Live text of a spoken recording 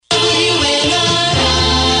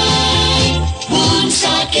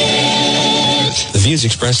views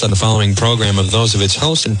expressed on the following program are those of its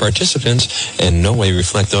hosts and participants and in no way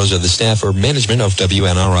reflect those of the staff or management of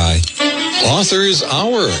WNRI. Author's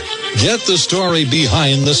Hour. Get the story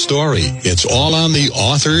behind the story. It's all on the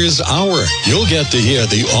Author's Hour. You'll get to hear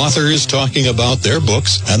the authors talking about their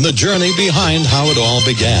books and the journey behind how it all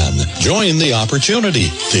began. Join the opportunity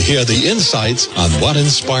to hear the insights on what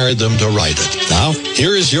inspired them to write it. Now,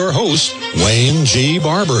 here is your host, Wayne G.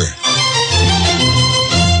 Barber.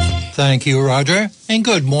 Thank you, Roger, and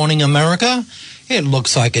good morning, America. It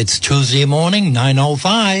looks like it's Tuesday morning,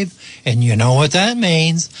 9:05, and you know what that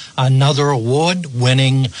means. Another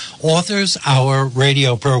award-winning Author's Hour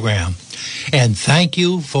radio program. And thank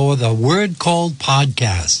you for the Word Called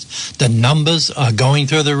podcast. The numbers are going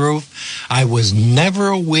through the roof. I was never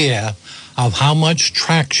aware of how much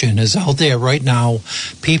traction is out there right now,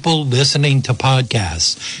 people listening to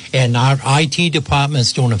podcasts. And our IT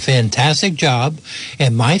department's doing a fantastic job.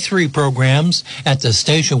 And my 3 programs at the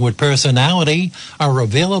station with personality are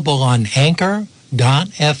available on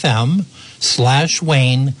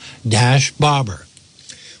anchor.fm/Wayne-Barber.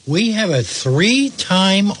 We have a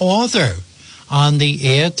 3-time author on the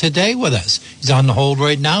air today with us. He's on the hold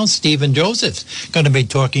right now. Stephen Joseph's going to be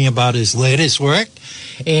talking about his latest work.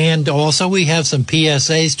 And also we have some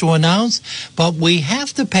PSAs to announce, but we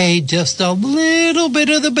have to pay just a little bit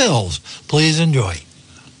of the bills. Please enjoy.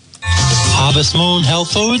 Harvest Moon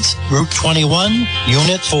Health Foods, Route 21,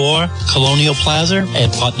 Unit 4, Colonial Plaza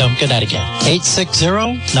in Putnam, Connecticut.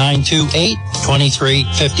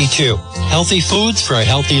 860-928-2352. Healthy foods for a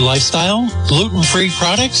healthy lifestyle. Gluten-free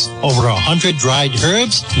products. Over 100 dried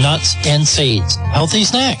herbs, nuts, and seeds. Healthy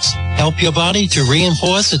snacks. Help your body to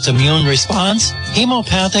reinforce its immune response.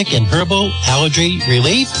 Hemopathic and herbal allergy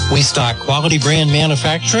relief. We stock quality brand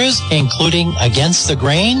manufacturers, including Against the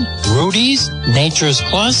Grain, Rudy's, Nature's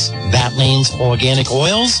Plus, Vatline's Organic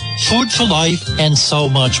Oils, Food for Life, and so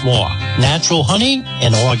much more. Natural honey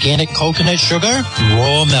and organic coconut sugar,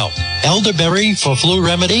 raw milk. Elderberry for flu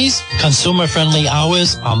remedies. Consumer-friendly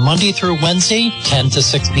hours are Monday through Wednesday, 10 to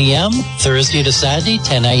 6 p.m., Thursday to Saturday,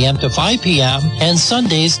 10 a.m. to 5 p.m., and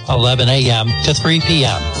Sundays, 11 a.m. to 3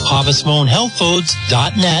 p.m.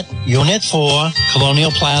 HarvestMoonHealthFoods.net, Unit 4, Colonial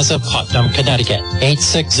Plaza, Putnam, Connecticut.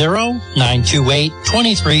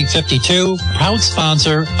 860-928-2352. Proud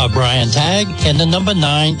sponsor of Brian Tagg and the number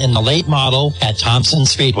 9 in the late model at Thompson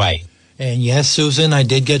Speedway. And yes, Susan, I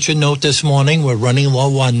did get your note this morning. We're running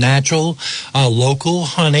low on natural, local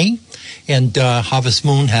honey. And Harvest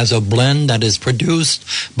Moon has a blend that is produced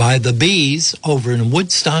by the bees over in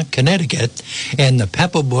Woodstock, Connecticut. And the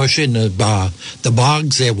pepper bush and the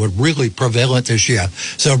bogs there were really prevalent this year.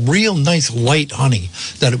 It's a real nice light honey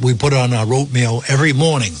that we put on our oatmeal every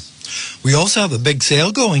morning. We also have a big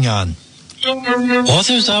sale going on.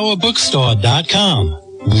 AuthorsHourBookstore.com.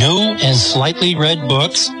 New and slightly read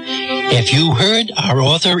books. If you heard our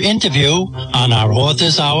author interview on our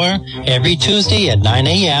Author's Hour every Tuesday at 9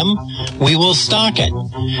 a.m., we will stock it.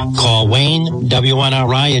 Call Wayne,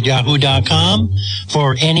 WNRI at yahoo.com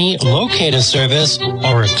for any locator service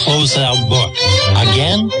or a closeout book.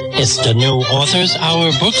 Again, it's the new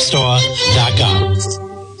AuthorsHourBookstore.com.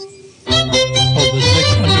 Over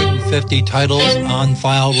 650 titles on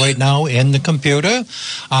file right now in the computer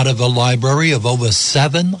out of a library of over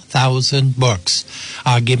 7,000 books.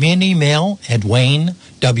 Give me an email at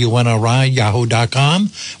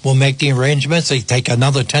WayneWNRI@yahoo.com. We'll make the arrangements. They take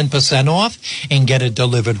another 10% off and get it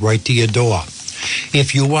delivered right to your door.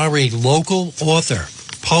 If you are a local author,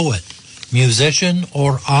 poet, musician,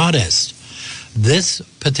 or artist, this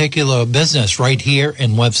particular business right here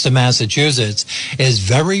in Webster, Massachusetts is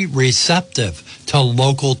very receptive to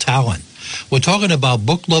local talent. We're talking about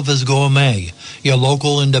Book Lovers Gourmet, your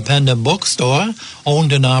local independent bookstore,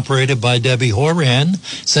 owned and operated by Debbie Horan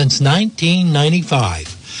since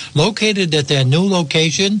 1995. Located at their new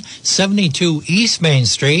location, 72 East Main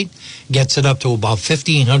Street, gets it up to about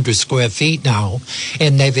 1,500 square feet now,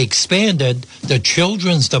 and they've expanded the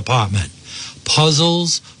children's department.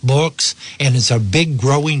 Puzzles, books, and it's a big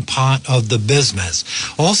growing part of the business.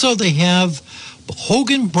 Also, they have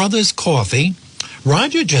Hogan Brothers Coffee.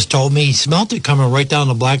 Roger just told me he smelt it coming right down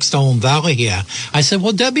the Blackstone Valley here. I said,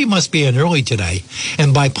 well, Debbie must be in early today.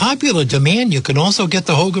 And by popular demand, you can also get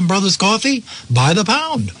the Hogan Brothers Coffee by the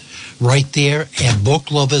pound right there at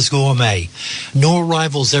Book Lovers Gourmet. New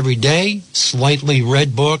arrivals every day, slightly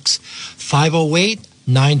read books,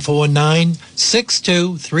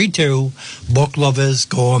 508-949-6232, Book Lovers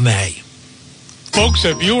Gourmet. Folks,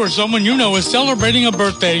 if you or someone you know is celebrating a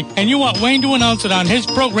birthday and you want Wayne to announce it on his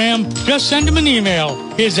program, just send him an email.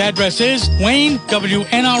 His address is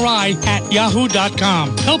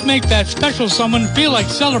WayneWNRI@yahoo.com. Help make that special someone feel like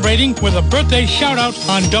celebrating with a birthday shout-out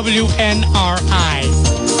on WNRI.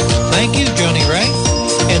 Thank you, Johnny Ray.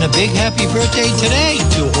 And a big happy birthday today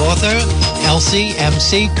to author Elsie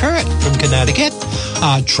M.C. Kurt from Connecticut.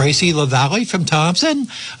 Tracy LaValle from Thompson.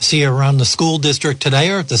 See her around the school district today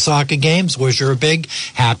or at the soccer games. Wish her a big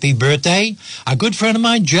happy birthday. A good friend of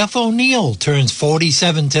mine, Jeff O'Neill, turns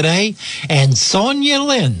 47 today. And Sonia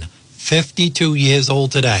Lynn, 52 years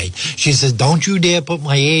old today. She says, don't you dare put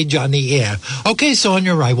my age on the air. Okay,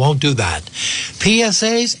 Sonia, I won't do that.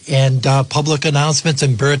 PSAs and public announcements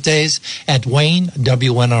and birthdays at Wayne,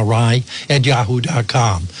 WNRI, at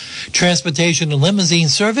yahoo.com. Transportation and limousine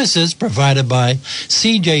services provided by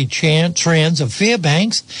CJ Trans of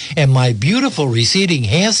Fairbanks. And my beautiful receding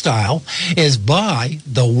hairstyle is by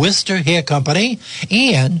the Worcester Hair Company.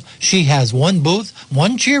 And she has one booth,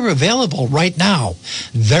 one chair available right now.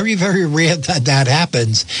 Very, very rare that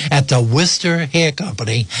happens at the Worcester Hair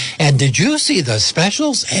Company. And did you see the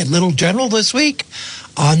specials at Little General this week?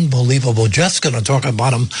 Unbelievable. Jeff's going to talk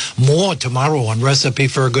about them more tomorrow on Recipe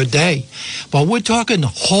for a Good Day. But we're talking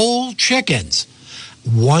whole chickens,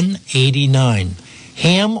 $1.89.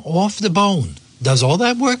 Ham off the bone. Does all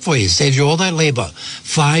that work for you. Saves you all that labor.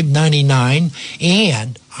 $5.99.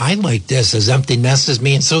 And I like this as empty nesters,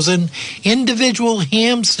 me and Susan. Individual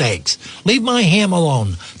ham steaks. Leave my ham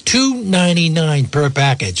alone. $2.99 per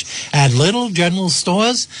package. At Little General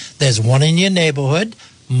stores, there's one in your neighborhood.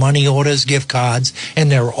 Money orders, gift cards, and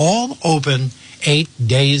they're all open 8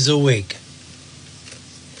 days a week.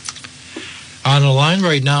 On the line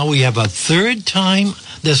right now, we have a third time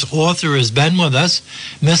this author has been with us,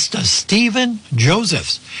 Mr. Stephen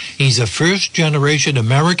Josephs. He's a first-generation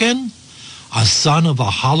American, a son of a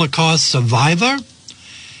Holocaust survivor.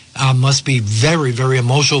 Must be very, very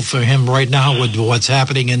emotional for him right now with what's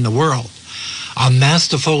happening in the world. A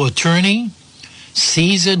masterful attorney,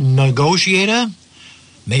 seasoned negotiator.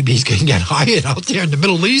 Maybe he's going to get hired out there in the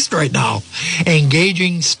Middle East right now.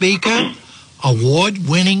 Engaging speaker,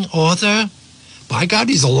 award-winning author. By God,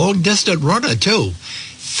 he's a long-distance runner, too.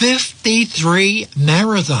 53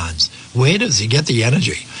 marathons. Where does he get the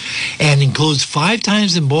energy? And includes 5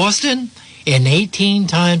 times in Boston and 18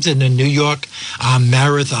 times in the New York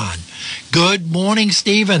Marathon. Good morning,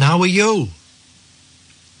 Stephen. How are you?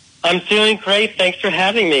 I'm doing great. Thanks for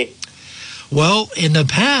having me. Well, in the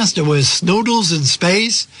past, it was Snoodles in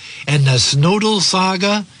Space and the Snoodle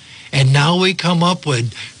Saga, and now we come up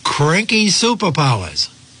with cranky superpowers.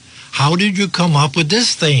 How did you come up with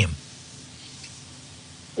this theme?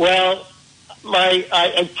 Well,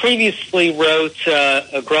 I previously wrote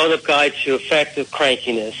a grown-up guide to effective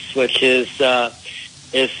crankiness, which is an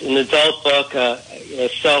adult book, a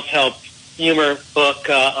self-help humor book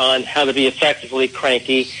on how to be effectively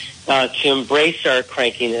cranky, to embrace our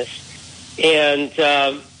crankiness. And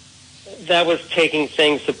that was taking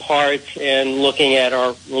things apart and looking at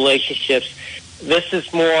our relationships. This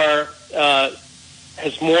is more,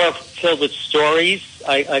 has more filled with stories.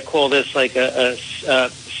 I call this like a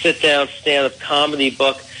sit-down, stand-up comedy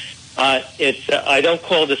book. I don't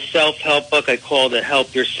call it a self-help book. I call it a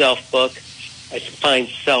help-yourself book. I find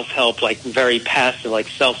self-help like very passive, like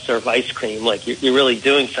self-serve ice cream. Like you're really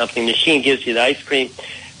doing something. The machine gives you the ice cream.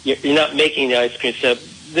 You're not making the ice cream. So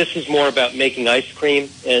this is more about making ice cream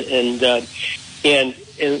and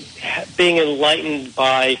being enlightened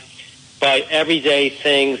by everyday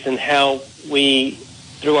things and how we,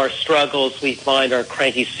 through our struggles, we find our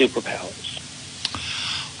cranky superpowers.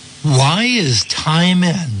 Why is time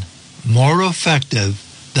in more effective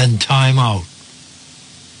than time out?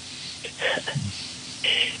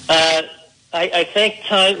 I think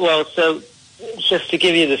time, well, so just to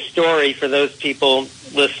give you the story for those people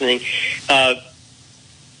listening,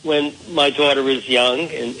 when my daughter was young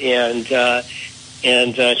and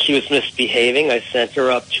she was misbehaving, I sent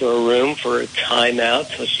her up to her room for a timeout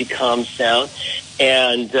till she calms down.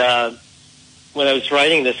 And when I was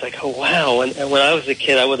writing this, I go, wow. And when I was a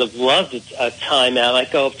kid, I would have loved a timeout.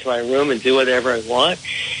 I'd go up to my room and do whatever I want.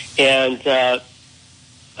 And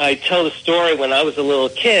I tell the story when I was a little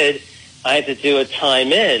kid, I had to do a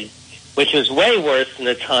time in, which was way worse than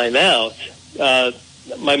a time out.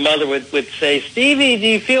 My mother would say, Stevie, do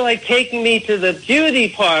you feel like taking me to the beauty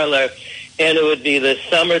parlor? And it would be the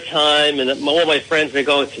summertime, and all my friends were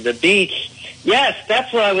going to the beach. Yes,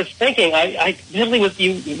 that's what I was thinking. I really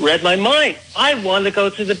you read my mind. I wanted to go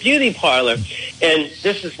to the beauty parlor. And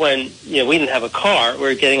this is when, we didn't have a car. We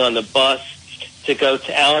were getting on the bus to go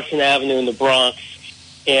to Allison Avenue in the Bronx.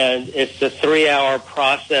 and it's a 3-hour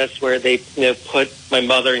process where they put my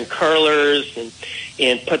mother in curlers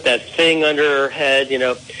and put that thing under her head,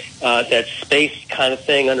 that space kind of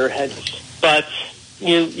thing under her head. But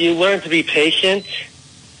you learn to be patient.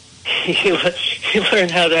 You learn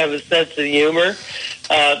how to have a sense of humor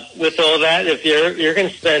with all that. If you're going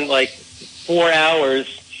to spend like 4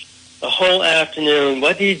 hours, a whole afternoon,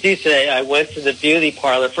 what did you do today? I went to the beauty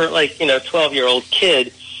parlor for 12-year-old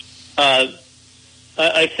kid.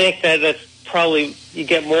 I think that's probably, you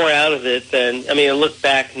get more out of it than, I look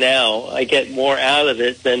back now, I get more out of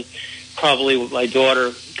it than probably what my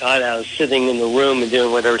daughter got out of sitting in the room and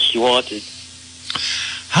doing whatever she wanted.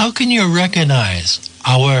 How can you recognize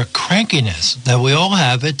our crankiness that we all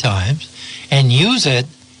have at times and use it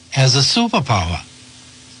as a superpower?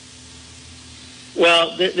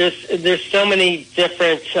 Well, there's so many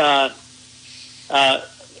different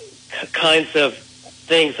kinds of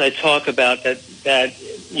things I talk about that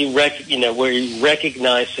where you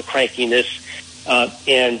recognize the crankiness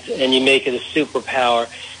and you make it a superpower.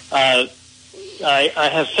 I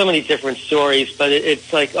have so many different stories, but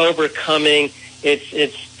it's like overcoming.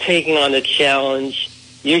 It's taking on a challenge.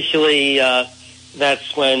 Usually,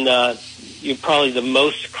 that's when you're probably the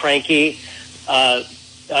most cranky.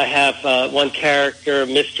 I have one character,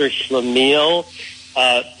 Mr. Schlemiel,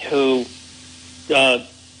 who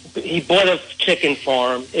he bought a chicken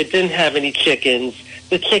farm. It didn't have any chickens.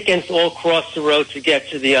 The chickens all crossed the road to get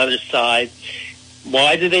to the other side.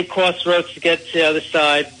 Why do they cross the road to get to the other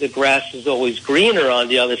side? The grass is always greener on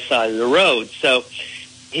the other side of the road. So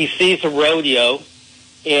he sees a rodeo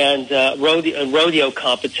and a rodeo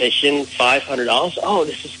competition, $500. Oh,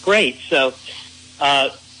 this is great. So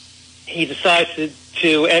he decides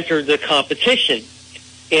to enter the competition.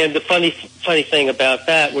 And the funny thing about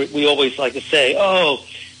that, we always like to say,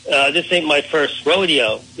 this ain't my first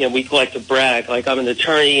rodeo. We like to brag. Like, I'm an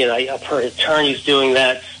attorney, and I've heard attorneys doing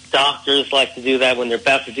that. Doctors like to do that when they're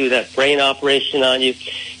about to do that brain operation on you.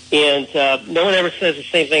 And no one ever says the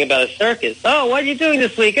same thing about a circus. Oh, what are you doing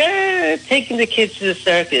this week? Taking the kids to the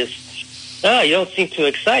circus. Oh, you don't seem too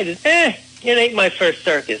excited. It ain't my first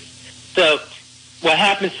circus. So what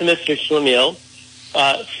happens to Mr. Schlemiel?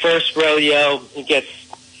 First rodeo, he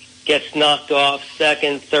gets knocked off.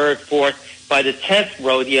 Second, third, fourth. By the 10th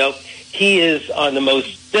rodeo, he is on the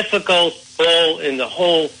most difficult bull in the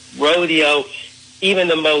whole rodeo. Even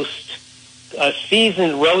the most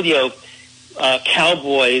seasoned rodeo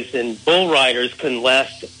cowboys and bull riders couldn't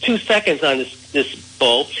last 2 seconds on this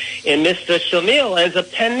bull. And Mr. Schlemiel ends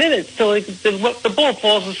up 10 minutes till the bull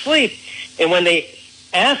falls asleep. And when they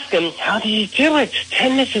ask him, how did you do it?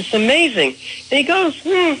 10 minutes is amazing. And he goes,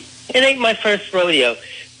 it ain't my first rodeo.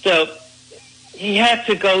 So he had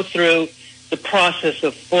to go through the process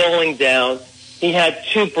of falling down. He had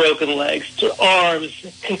 2 broken legs, 2 arms,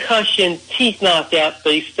 concussion, teeth knocked out,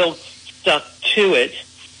 but he still stuck to it.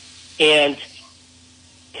 And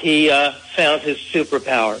he found his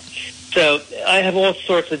superpower. So I have all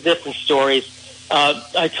sorts of different stories.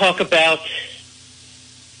 I talk about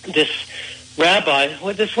this rabbi.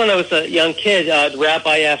 This when I was a young kid, the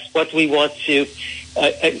rabbi asked, what do we want to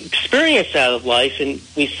experience out of life? And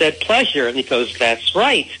we said pleasure. And he goes, that's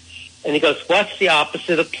right. And he goes, what's the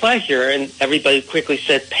opposite of pleasure? And everybody quickly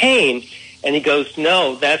said pain. And he goes,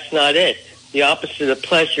 no, that's not it. The opposite of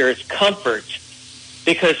pleasure is comfort.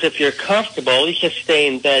 Because if you're comfortable, you just stay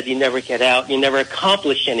in bed, you never get out, you never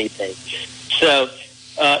accomplish anything. So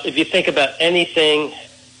if you think about anything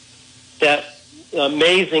that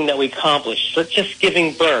amazing that we accomplished, so just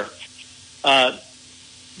giving birth,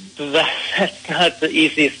 that's not the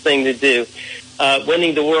easiest thing to do.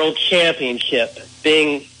 Winning the world championship,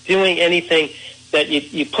 doing anything that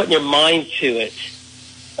you put your mind to it.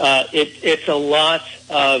 It's a lot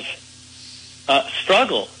of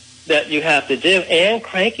struggle that you have to do and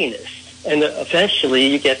crankiness. And eventually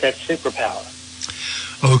you get that superpower.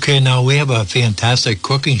 Okay, now we have a fantastic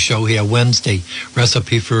cooking show here Wednesday,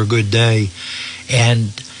 Recipe for a Good Day.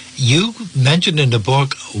 And you mentioned in the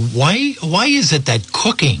book, why is it that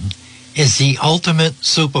cooking is the ultimate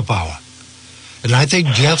superpower? And I think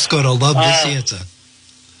Jeff's going to love this answer.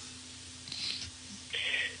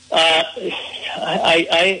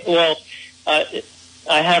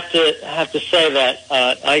 I have to say that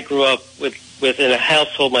I grew up within a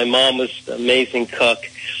household. My mom was an amazing cook,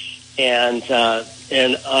 and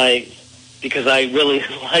because I really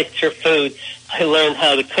liked her food, I learned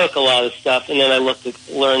how to cook a lot of stuff, and then I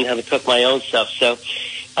learned how to cook my own stuff. So,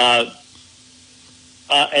 and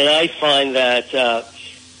I find that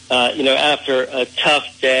after a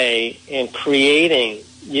tough day and creating,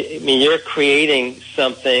 you're creating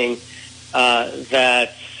something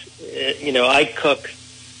that I cook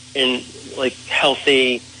and like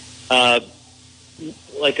healthy,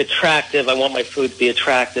 like attractive. I want my food to be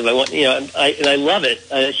attractive. I want, and I love it.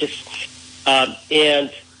 It's just,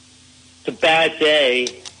 and the bad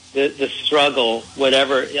day, the struggle,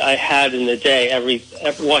 whatever I had in the day, every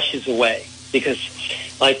washes away, because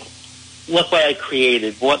like, look what I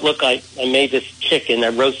created. I made this chicken. I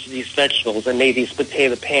roasted these vegetables. I made these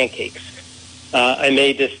potato pancakes. I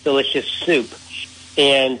made this delicious soup,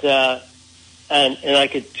 and I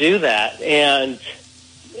could do that, and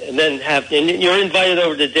then and you're invited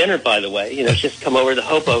over to dinner, by the way. Just come over to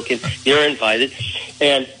Hoboken. You're invited,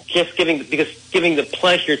 and just giving the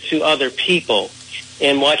pleasure to other people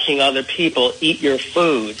and watching other people eat your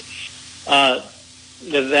food.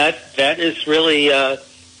 That is really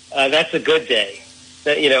that's a good day.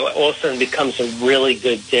 That all of a sudden becomes a really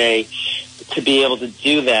good day to be able to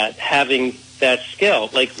do that, having that skill.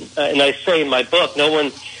 Like, and I say in my book, no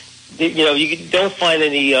one, you don't find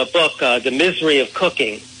any book, The Misery of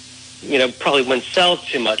Cooking. Probably wouldn't sell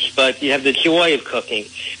too much, but you have the joy of cooking.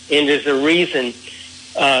 And there's a reason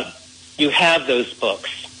you have those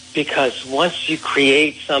books, because once you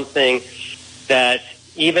create something that,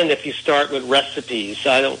 even if you start with recipes,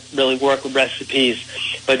 I don't really work with recipes,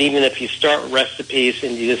 but even if you start with recipes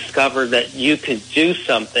and you discover that you could do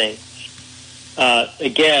something,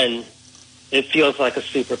 again, it feels like a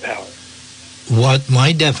superpower. What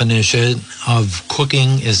my definition of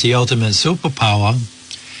cooking is the ultimate superpower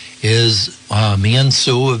is me and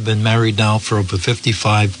Sue have been married now for over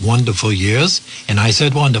 55 wonderful years, and I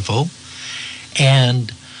said wonderful,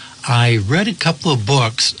 and I read a couple of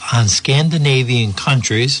books on Scandinavian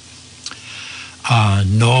countries,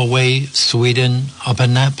 Norway, Sweden, up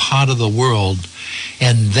in that part of the world,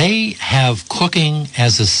 and they have cooking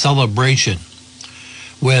as a celebration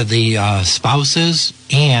where the spouses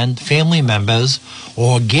and family members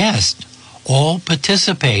or guests all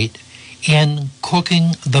participate in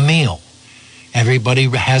cooking the meal. Everybody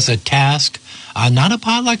has a task, not a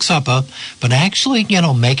potluck supper, but actually,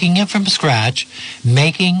 making it from scratch,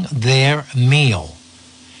 making their meal.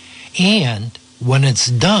 And when it's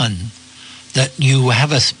done, that you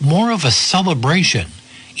have more of a celebration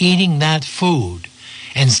eating that food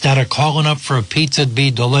instead of calling up for a pizza to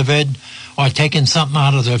be delivered or taking something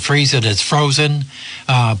out of the freezer that's frozen,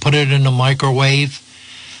 put it in the microwave.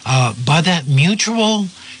 By that mutual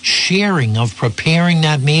sharing of preparing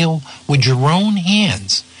that meal with your own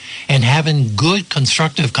hands and having good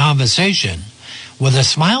constructive conversation with a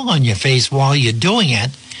smile on your face while you're doing it,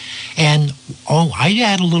 and I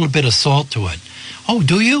add a little bit of salt to it. Oh,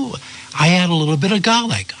 do you? I add a little bit of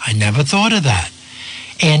garlic. I never thought of that.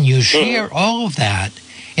 And you share all of that,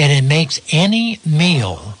 and it makes any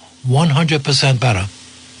meal 100% better.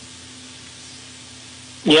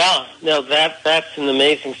 Yeah, no, that's an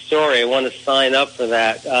amazing story. I want to sign up for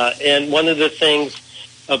that. And one of the things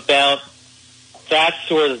about that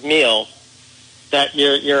sort of meal, that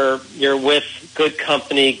you're with good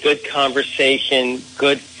company, good conversation,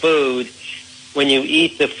 good food. When you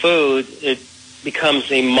eat the food, it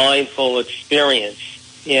becomes a mindful experience.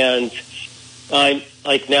 And I'm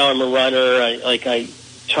a runner. I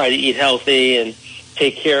try to eat healthy and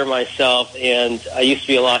take care of myself. And I used to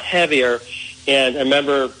be a lot heavier. And I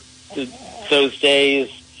remember those days,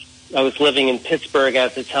 I was living in Pittsburgh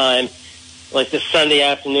at the time, like the Sunday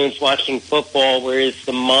afternoons watching football, where it's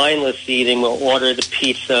the mindless eating. We'll order the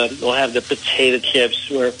pizza, we'll have the potato chips,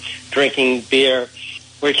 we're drinking beer.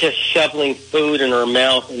 We're just shoveling food in our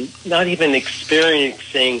mouth and not even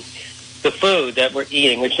experiencing the food that we're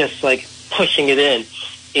eating. We're just like pushing it in.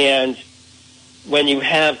 And when you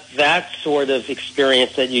have that sort of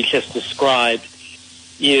experience that you just described,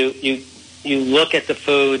 you look at the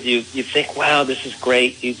food, you think, wow, this is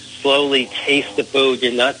great. You slowly taste the food.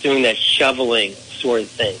 You're not doing that shoveling sort of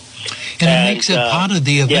thing. And it makes it part of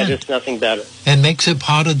the event. Yeah, there's nothing better. It makes it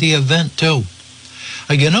part of the event, too.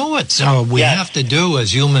 You know what we have to do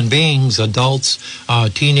as human beings, adults,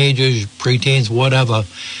 teenagers, preteens, whatever,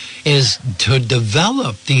 is to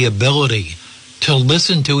develop the ability to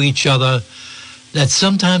listen to each other. That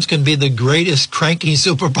sometimes can be the greatest cranky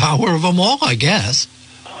superpower of them all, I guess.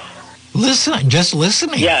 Just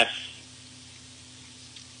listening. Yes.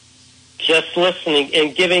 Just listening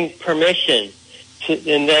and giving permission.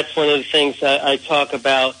 And that's one of the things I talk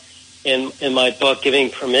about in my book, giving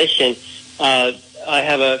permission. I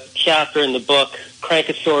have a chapter in the book,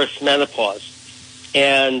 Crankosaurus Menopause.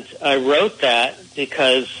 And I wrote that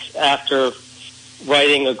because after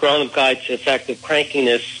writing A Grown-Up Guide to Effective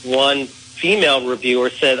Crankiness, one female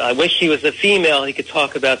reviewer said, I wish he was a female, he could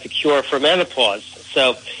talk about the cure for menopause.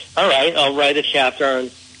 So, all right, I'll write a chapter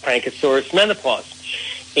on Crankosaurus Menopause.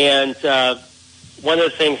 And one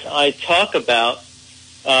of the things I talk about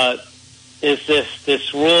is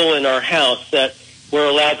this rule in our house that we're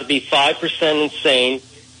allowed to be 5% insane,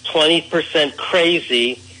 20%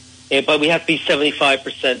 crazy, but we have to be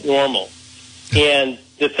 75% normal. And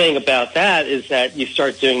the thing about that is that you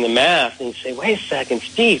start doing the math and you say, wait a second,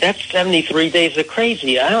 Steve, that's 73 days of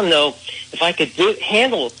crazy. I don't know if I could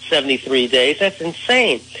handle 73 days. That's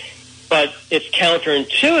insane. But it's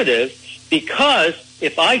counterintuitive, because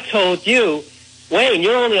if I told you, Wayne,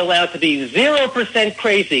 you're only allowed to be 0%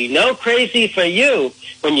 crazy, no crazy for you.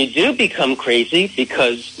 When you do become crazy,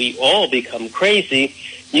 because we all become crazy,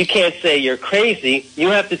 you can't say you're crazy. You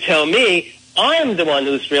have to tell me I'm the one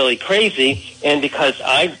who's really crazy, and because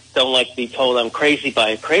I don't like to be told I'm crazy by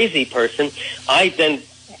a crazy person, I then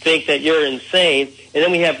think that you're insane, and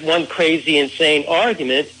then we have one crazy, insane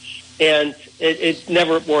argument, and it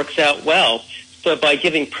never works out well. So by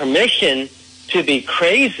giving permission to be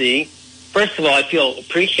crazy, first of all, I feel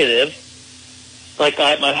appreciative. Like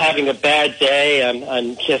I'm having a bad day.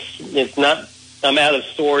 I'm out of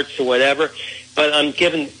sorts or whatever. But I'm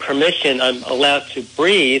given permission. I'm allowed to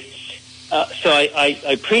breathe. So I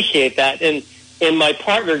appreciate that. And my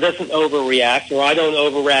partner doesn't overreact, or I don't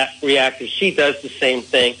overreact if she does the same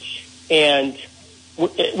thing. And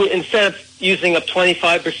instead of using up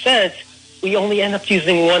 25%, we only end up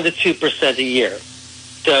using 1 to 2% a year.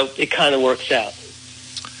 So it kind of works out.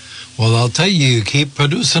 Well, I'll tell you, you keep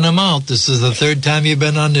producing them out. This is the third time you've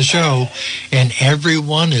been on the show, and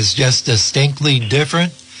everyone is just distinctly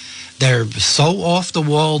different. They're so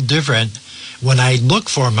off-the-wall different. When I look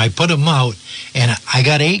for them, I put them out, and I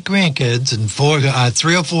got 8 grandkids and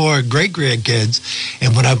 3 or 4 great-grandkids,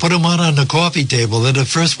 and when I put them out on the coffee table, they're the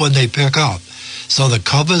first one they pick up. So the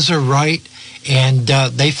covers are right, and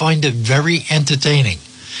they find it very entertaining.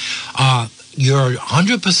 Your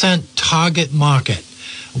 100% target market,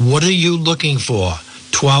 what are you looking for?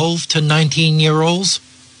 12 to 19-year-olds?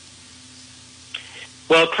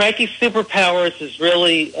 Well, Cranky Superpowers is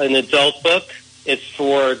really an adult book. It's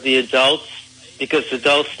for the adults, because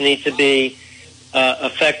adults need to be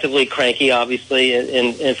effectively cranky, obviously,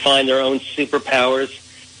 and find their own superpowers.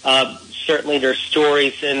 Certainly there's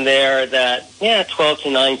stories in there that, 12 to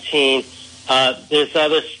 19. There's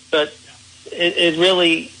others, but it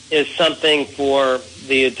really is something for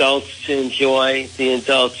the adults to enjoy, the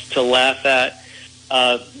adults to laugh at.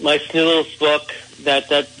 My Snoodles book, that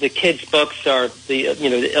the kids' books are the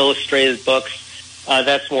illustrated books.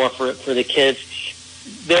 That's more for the kids.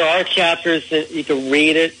 There are chapters that you can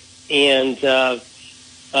read it, and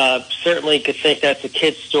certainly you could think that's a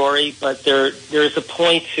kid's story, but there's a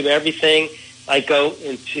point to everything. I go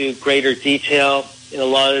into greater detail in a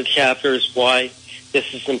lot of the chapters why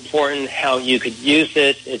this is important, how you could use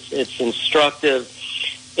it. It's instructive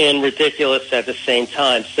and ridiculous at the same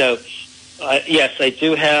time. So, yes, I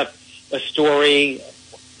do have a story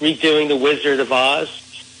redoing The Wizard of Oz,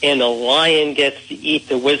 and the lion gets to eat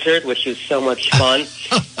the wizard, which is so much fun.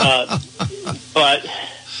 But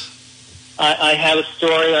I have a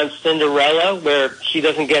story on Cinderella where she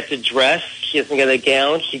doesn't get to dress. She doesn't get a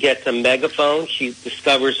gown. She gets a megaphone. She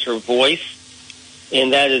discovers her voice,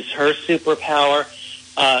 and that is her superpower.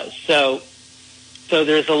 So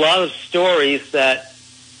there's a lot of stories that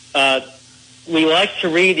we like to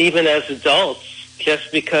read even as adults,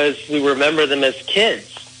 just because we remember them as kids.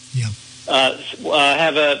 Yeah.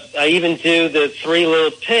 I even do the 3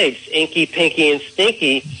 little pigs, Inky, Pinky, and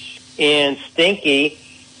Stinky. And Stinky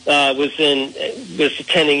was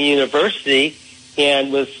attending university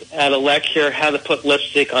and was at a lecture how to put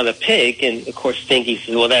lipstick on a pig. And of course, Stinky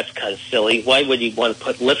said, "Well, that's kind of silly. Why would you want to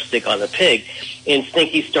put lipstick on a pig?" And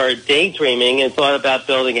Stinky started daydreaming and thought about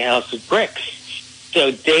building a house with bricks.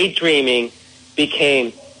 So daydreaming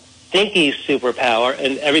became Stinky's superpower,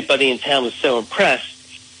 and everybody in town was so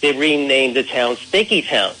impressed, they renamed the town Stinky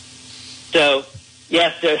Town. So,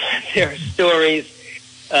 yes, there are stories.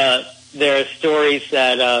 There are stories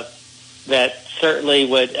that certainly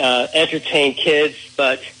would entertain kids,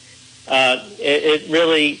 but it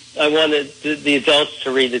really, I wanted the adults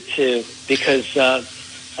to read it too, because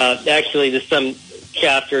actually there's some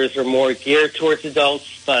chapters are more geared towards adults,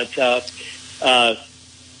 but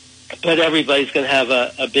everybody's going to have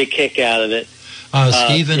a big kick out of it.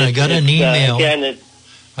 Stephen, I got an email.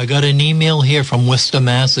 I got an email here from Worcester,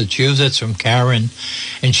 Massachusetts, from Karen,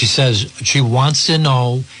 and she says she wants to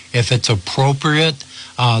know if it's appropriate,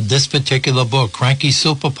 this particular book, Cranky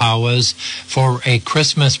Superpowers, for a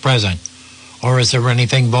Christmas present, or is there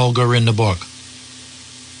anything vulgar in the book?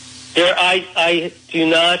 I do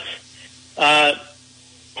not.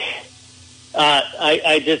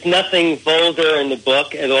 There's nothing vulgar in the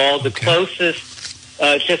book at all. The closest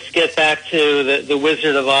just to get back to the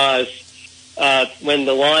Wizard of Oz, when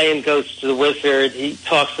the lion goes to the wizard, he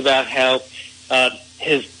talks about how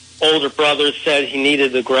his older brother said he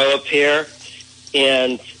needed to grow a pair,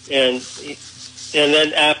 and then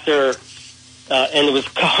after, and it was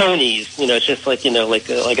cojones, just like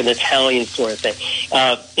an Italian sort of thing,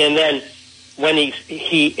 and then when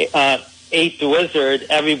he ate the wizard,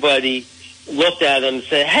 everybody looked at him and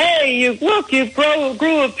said, "Hey, you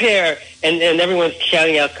grew a pair," and everyone's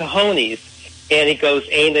shouting out cojones, and he goes,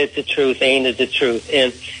 "Ain't it the truth? Ain't it the truth?"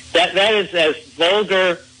 And that is as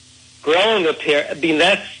vulgar growing a pair. I mean,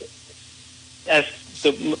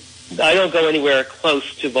 I don't go anywhere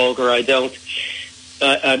close to vulgar. I don't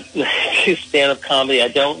do stand-up comedy. I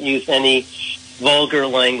don't use any vulgar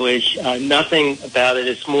language. Nothing about it.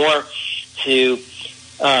 It's more to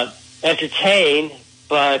entertain,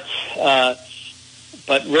 but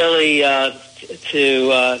really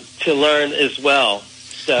to learn as well.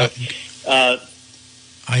 So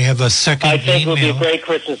I have a second email. I think it will be a great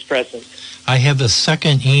Christmas present. I have a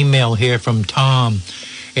second email here from Tom,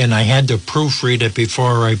 and I had to proofread it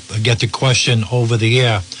before I get the question over the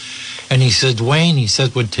air. And he said, Wayne,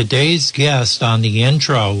 with today's guest on the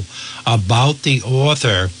intro about the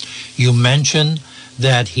author, you mentioned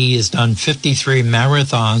that he has done 53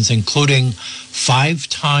 marathons, including 5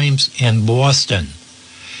 times in Boston.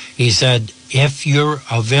 He said, if you're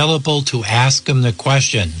available to ask him the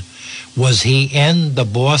question, was he in the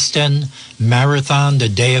Boston Marathon the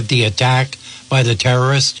day of the attack by the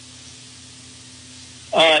terrorist?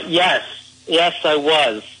 Yes, I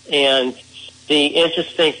was. And the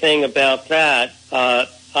interesting thing about that,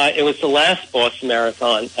 it was the last Boston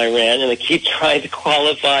Marathon I ran, and I keep trying to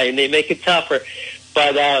qualify, and they make it tougher.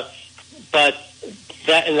 But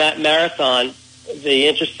that in that marathon, the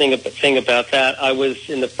interesting thing about that, I was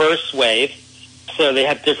in the first wave, so they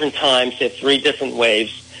have different times. They have 3 different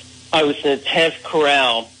waves. I was in the 10th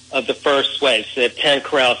corral of the first wave, so they have 10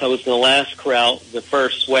 corrals. I was in the last corral, the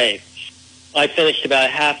first wave. I finished about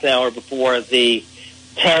a half an hour before the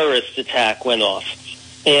terrorist attack went off.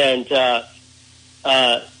 And the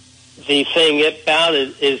thing about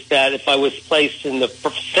it is that if I was placed in the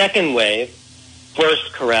second wave,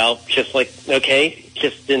 first corral, just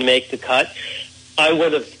didn't make the cut, I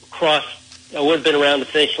would have been around the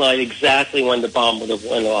finish line exactly when the bomb would have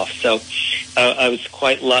went off. So I was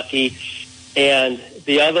quite lucky. And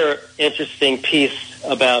the other interesting piece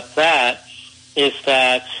about that is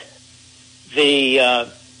that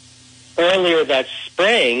earlier that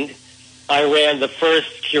spring, I ran the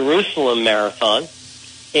first Jerusalem Marathon,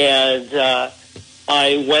 and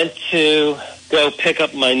I went to go pick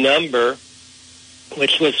up my number,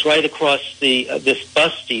 which was right across this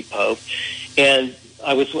bus depot, and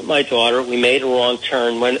I was with my daughter. We made a wrong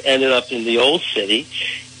turn, ended up in the old city,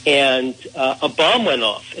 and a bomb went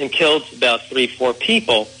off and killed about 3-4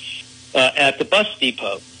 people at the bus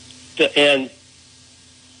depot. And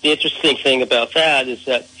the interesting thing about that is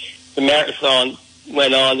that the marathon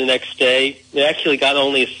went on the next day. It actually got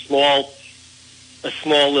only a small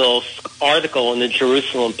little article in the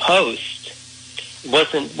Jerusalem Post. It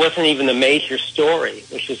wasn't even a major story,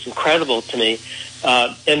 which was incredible to me.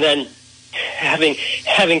 And then having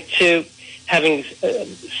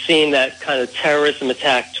seen that kind of terrorism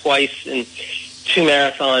attack twice in 2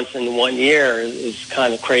 marathons in 1 year is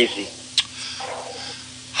kind of crazy.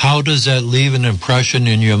 How does that leave an impression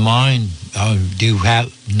in your mind? Do you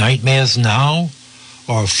have nightmares now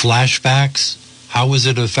or flashbacks? How has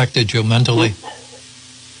it affected you mentally?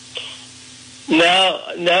 No.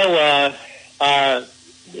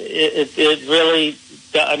 It really,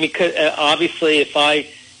 I mean, obviously if I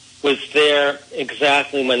was there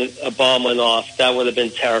exactly when a bomb went off, that would have been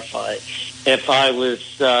terrifying. Thankfully,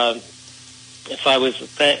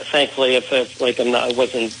 I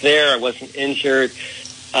wasn't there, I wasn't injured.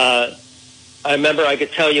 I remember I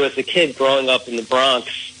could tell you as a kid growing up in the Bronx,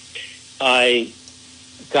 I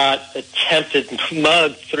got attempted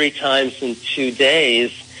mugged 3 times in 2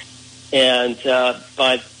 days, and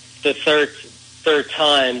by the third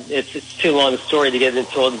time, it's too long a story to get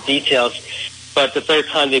into all the details, but the third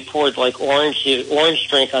time they poured orange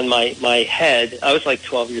drink on my head. I was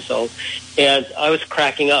 12 years old, and I was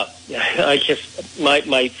cracking up.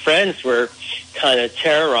 My friends were kind of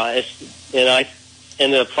terrorized, and I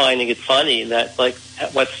ended up finding it funny that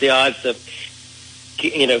what's the odds of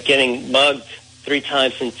getting mugged 3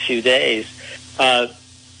 times in 2 days?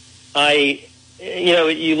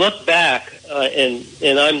 You look back,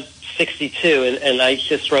 and I'm 62, and I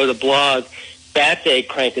just wrote a blog, Bad Day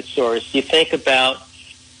Crankosaurus. You think about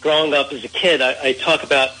growing up as a kid. I talk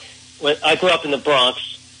about when I grew up in the Bronx,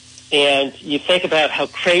 And you think about how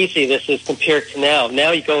crazy this is compared to now.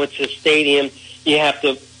 Now you go into a stadium, you have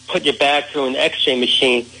to put your bag through an X-ray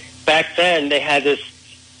machine. Back then, they had this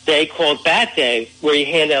day called Bat Day, where you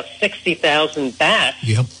hand out 60,000 bats.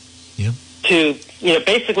 Yep. To,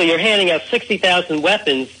 basically you're handing out 60,000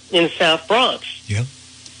 weapons in the South Bronx. Yep.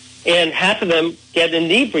 And half of them get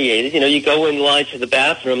inebriated. You go in line to the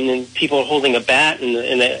bathroom, and people are holding a bat in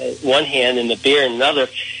one hand and the beer in another.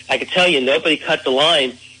 I can tell you, nobody cut the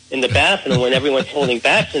line in the bathroom when everyone's holding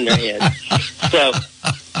bats in their hands. So,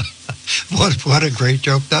 what a great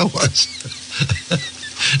joke that was!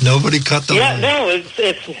 Nobody cut the line. No, it's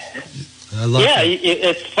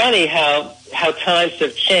it's funny how times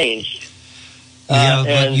have changed. Yeah,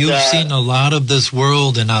 but you've seen a lot of this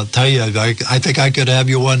world, and I'll tell you, I think I could have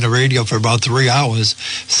you on the radio for about 3 hours.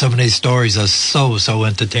 Some of these stories are so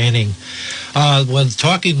entertaining. We're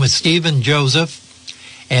talking with Stephen Joseph,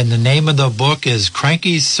 and the name of the book is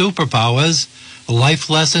Cranky's Superpowers, Life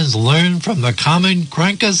Lessons Learned from the Common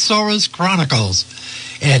Crankosaurus Chronicles,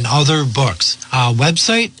 and other books.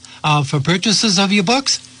 Website for purchases of your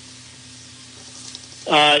books?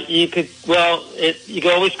 You can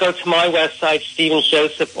always go to my website,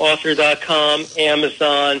 StephenJosephAuthor.com,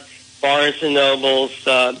 Amazon, Barnes & Nobles.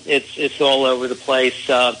 It's all over the place.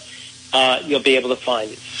 You'll be able to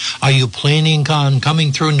find it. Are you planning on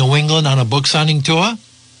coming through New England on a book signing tour?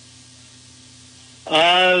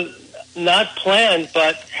 Not planned,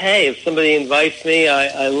 but hey, if somebody invites me,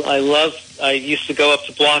 I used to go up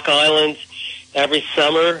to Block Island every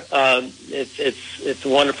summer. It's a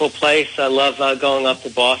wonderful place. I love going up to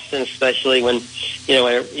Boston, especially when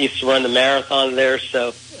I used to run the marathon there. So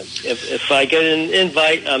if I get an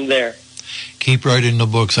invite, I'm there. Keep writing the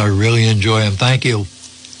books. I really enjoy them. Thank you.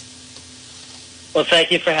 Well,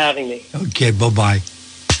 thank you for having me. Okay, bye-bye.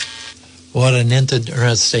 What an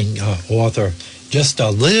interesting author. Just a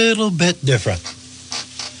little bit different.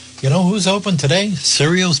 You know who's open today?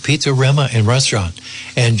 Cereal's Pizzeria and Restaurant.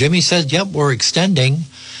 And Jimmy said, yep, we're extending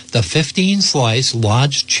the 15-slice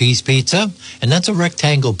large cheese pizza. And that's a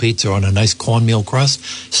rectangle pizza on a nice cornmeal crust.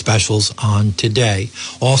 Specials on today.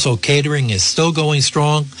 Also, catering is still going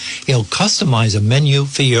strong. He'll customize a menu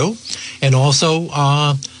for you. And also,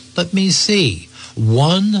 let me see,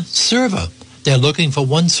 one server. They're looking for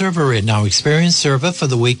one server right now, experienced server for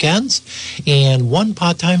the weekends, and one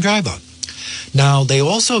part-time driver. Now, they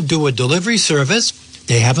also do a delivery service.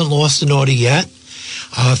 They haven't lost an order yet.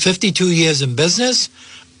 52 years in business.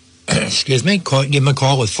 Excuse me. Give them a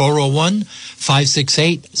call with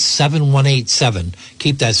 401-568-7187.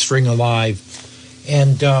 Keep that string alive.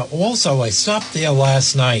 And also, I stopped there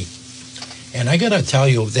last night, and I got to tell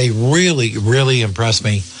you, they really, really impressed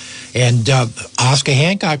me. And Oscar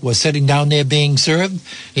Hancock was sitting down there being served.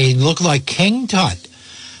 He looked like King Tut.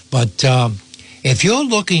 But if you're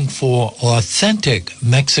looking for authentic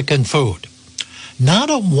Mexican food, not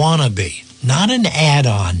a wannabe, not an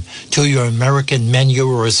add-on to your American menu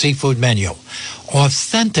or a seafood menu,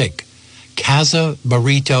 authentic Casa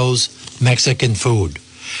Burritos Mexican food.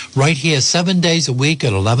 Right here, 7 days a week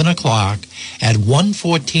at 11 o'clock at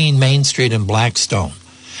 114 Main Street in Blackstone.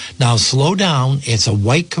 Now, slow down. It's a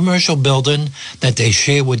white commercial building that they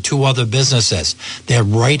share with two other businesses. They're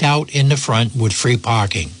right out in the front with free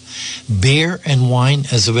parking. Beer and wine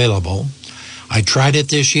is available. I tried it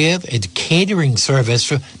this year. Its catering service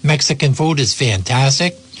for Mexican food is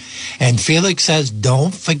fantastic. And Felix says,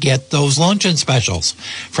 don't forget those luncheon specials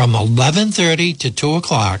from 11:30 to 2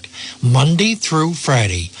 o'clock, Monday through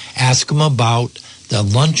Friday. Ask them about the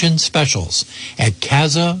luncheon specials at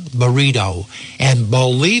Casa Burrito. And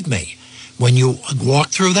believe me, when you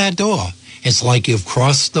walk through that door, it's like you've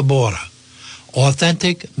crossed the border.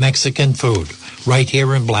 Authentic Mexican food right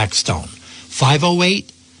here in Blackstone.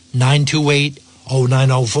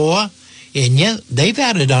 508-928-0904. And yet, they've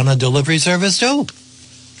added on a delivery service too.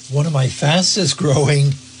 One of my fastest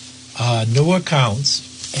growing new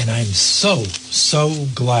accounts, and I'm so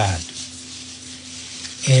glad,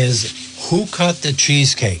 is Who Cut the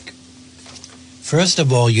Cheesecake. First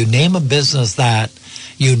of all, you name a business that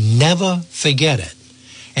you never forget it.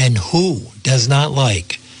 And who does not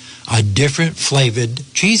like a different flavored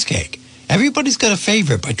cheesecake? Everybody's got a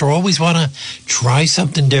favorite, but you always want to try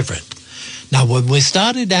something different. Now, when we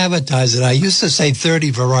started advertising, I used to say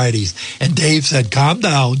 30 varieties, and Dave said, calm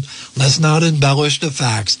down, let's not embellish the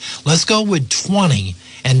facts. Let's go with 20,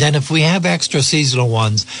 and then if we have extra seasonal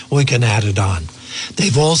ones, we can add it on.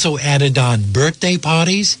 They've also added on birthday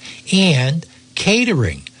parties and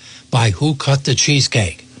catering by Who Cut the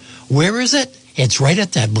Cheesecake. Where is it? It's right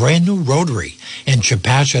at that brand new Rotary in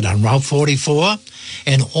Chepachet on Route 44.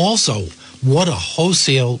 And also, what a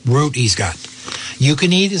wholesale route he's got. You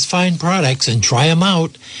can eat his fine products and try them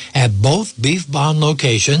out at both Beef Bond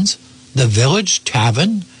locations, the Village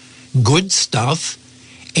Tavern, Good Stuff,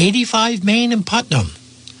 85 Main in Putnam.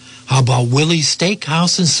 How about Willie's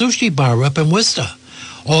Steakhouse and Sushi Bar up in Worcester?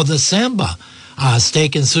 Or the Samba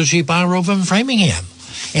Steak and Sushi Bar over in Framingham.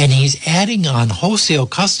 And he's adding on wholesale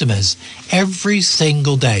customers every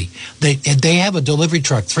single day. They have a delivery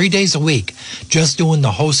truck 3 days a week just doing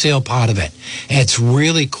the wholesale part of it. It's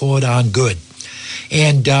really caught on good.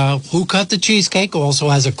 And Who Cut the Cheesecake also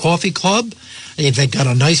has a coffee club. They've got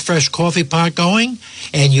a nice fresh coffee pot going,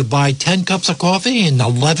 and you buy 10 cups of coffee, and the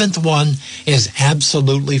 11th one is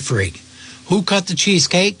absolutely free. Who Cut the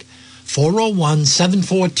Cheesecake?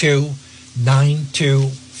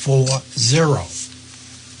 401-742-9240.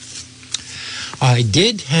 I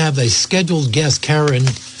did have a scheduled guest, Karen,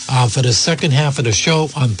 for the second half of the show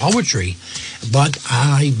on poetry, but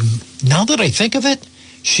now that I think of it,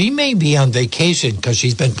 she may be on vacation because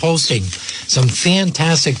she's been posting some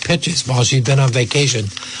fantastic pictures while she's been on vacation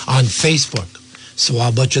on Facebook. So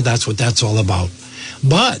I'll bet you that's what that's all about.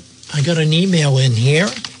 But I got an email in here,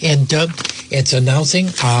 and it's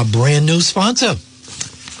announcing our brand new sponsor.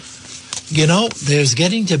 You know, there's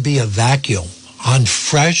getting to be a vacuum on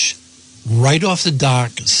fresh, right off the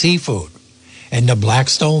dock seafood in the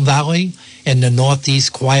Blackstone Valley in the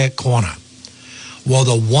Northeast Quiet Corner. Well,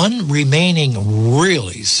 the one remaining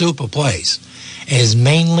really super place is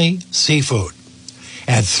Mainly Seafood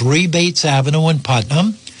at 3 Bates Avenue in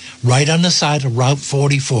Putnam, right on the side of Route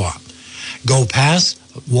 44. Go past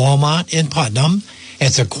Walmart in Putnam.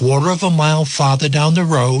 It's a quarter of a mile farther down the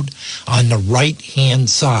road on the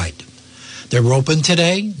right-hand side. They're open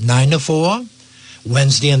today, 9 to 4,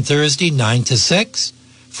 Wednesday and Thursday, 9 to 6,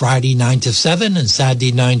 Friday, 9 to 7, and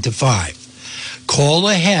Saturday, 9 to 5. Call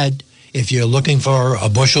ahead if you're looking for a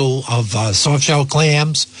bushel of soft-shell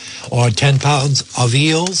clams or 10 pounds of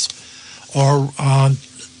eels or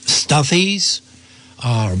stuffies,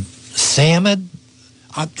 salmon.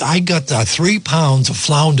 I got 3 pounds of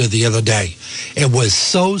flounder the other day. It was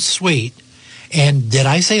so sweet. And did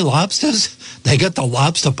I say lobsters? They got the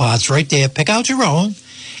lobster pots right there. Pick out your own.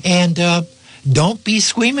 And don't be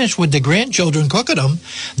squeamish with the grandchildren cooking them.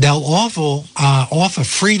 They'll offer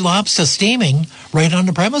free lobster steaming right on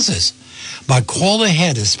the premises. But call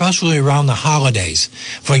ahead, especially around the holidays,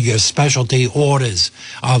 for your specialty orders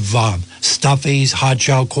of stuffies, hot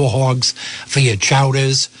shell quahogs, for your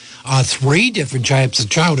chowders. 3 different types of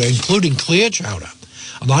chowder, including clear chowder.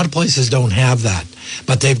 A lot of places don't have that,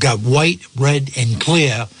 but they've got white, red, and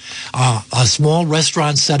clear. A small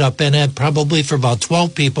restaurant set up in it, probably for about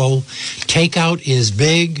 12 people. Takeout is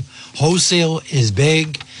big, wholesale is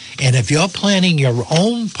big, and if you're planning your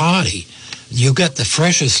own party, you got the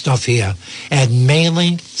freshest stuff here at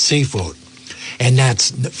Mainly Seafood. And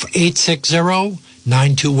that's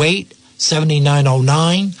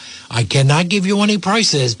 860-928-7909. I cannot give you any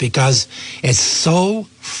prices because it's so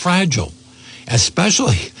fragile,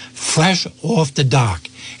 especially fresh off the dock.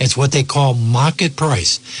 It's what they call market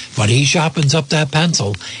price. But he sharpens up that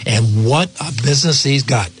pencil, and what a business he's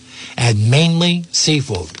got at Mainly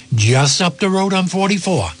Seafood, just up the road on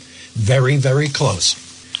 44. Very, very close.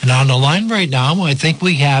 And on the line right now, I think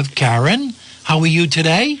we have Karen. How are you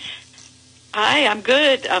today? Hi, I'm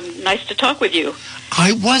good. Nice to talk with you.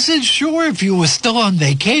 I wasn't sure if you were still on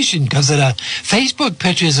vacation because of the Facebook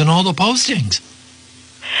pictures and all the postings.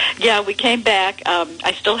 Yeah, we came back.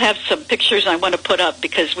 I still have some pictures I want to put up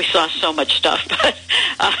because we saw so much stuff. But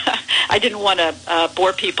I didn't want to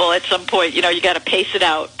bore people at some point. You know, you got to pace it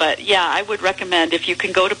out. But, yeah, I would recommend if you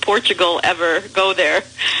can go to Portugal ever, go there.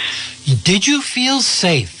 Did you feel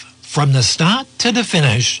safe from the start to the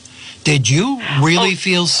finish? Did you really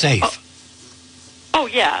feel safe? Oh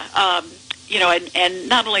yeah. You know, and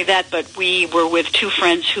not only that, but we were with 2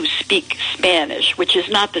 friends who speak Spanish, which is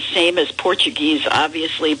not the same as Portuguese,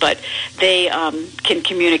 obviously, but they can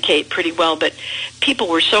communicate pretty well. But people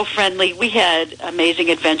were so friendly. We had amazing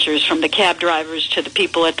adventures from the cab drivers to the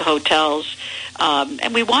people at the hotels.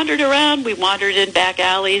 And we wandered around. We wandered in back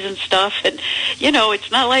alleys and stuff. And, you know,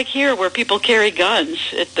 it's not like here where people carry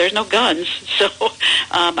guns. There's no guns. So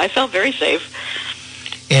I felt very safe.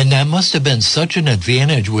 And that must have been such an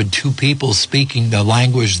advantage with 2 people speaking the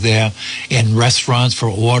language there in restaurants for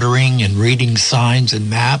ordering and reading signs and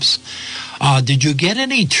maps. Did you get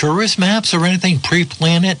any tourist maps or anything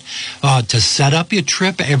pre-planned to set up your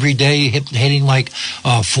trip every day, hitting like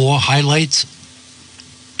 4 highlights?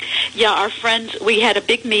 Yeah, our friends, we had a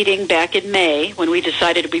big meeting back in May when we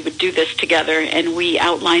decided we would do this together, and we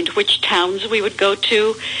outlined which towns we would go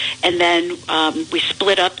to, and then we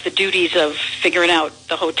split up the duties of figuring out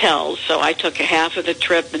the hotels. So I took a half of the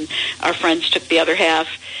trip, and our friends took the other half.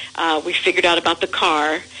 We figured out about the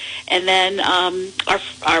car, and then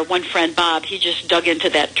our one friend, Bob, he just dug into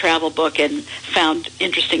that travel book and found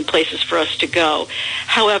interesting places for us to go.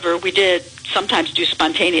 However, we did sometimes do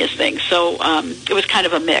spontaneous things, so it was kind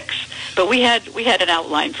of a mix. But we had an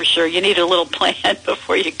outline for sure. You need a little plan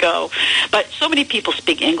before you go. But so many people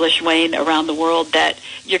speak English, Wayne, around the world that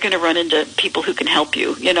you're going to run into people who can help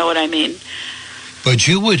you. You know what I mean? But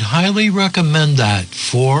you would highly recommend that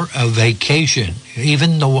for a vacation,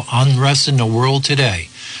 even the unrest in the world today,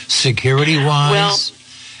 security-wise. Well,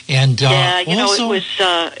 and yeah, you also, know, it was.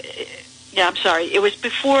 Yeah, I'm sorry. It was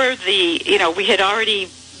before we had already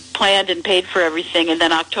planned and paid for everything, and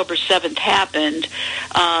then October 7th happened.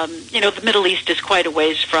 The Middle East is quite a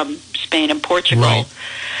ways from Spain and Portugal. Right.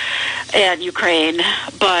 And Ukraine,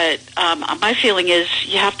 but my feeling is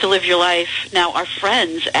you have to live your life. Now, our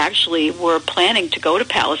friends actually were planning to go to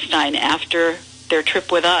Palestine after their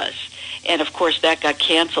trip with us, and of course that got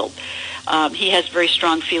canceled. He has very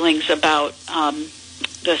strong feelings about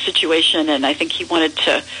the situation, and I think he wanted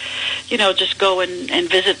to, just go and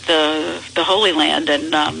visit the Holy Land,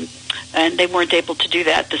 and they weren't able to do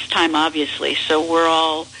that this time, obviously. So we're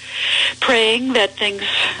all praying that things.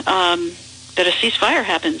 That a ceasefire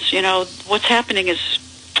happens. What's happening is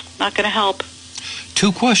not going to help.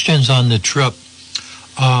 Two questions on the trip.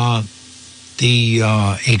 The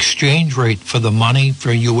exchange rate for the money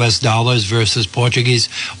for U.S. dollars versus Portuguese,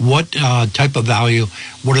 what type of value,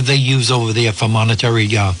 what do they use over there for monetary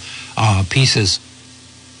pieces?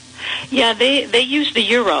 Yeah, they use the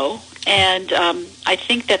euro, and I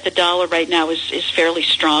think that the dollar right now is fairly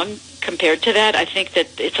strong. Compared to that, I think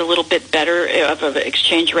that it's a little bit better of an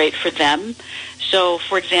exchange rate for them. So,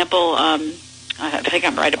 for example, I think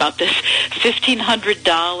I'm right about this.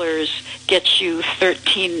 $1,500 gets you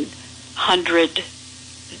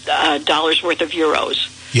 $1,300 worth of euros.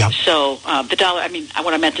 Yeah. So the dollar.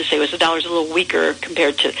 What I meant to say was the dollar's a little weaker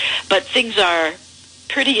compared to, but things are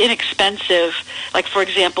pretty inexpensive. Like, for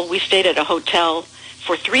example, we stayed at a hotel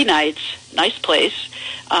for 3 nights, nice place.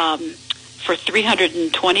 For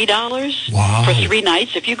 $320 for 3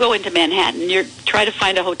 nights. If you go into Manhattan, you try to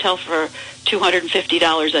find a hotel for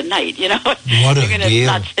 $250 a night. You're going to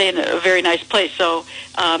not stay in a very nice place. So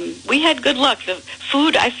we had good luck. The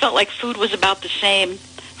food, I felt like food was about the same,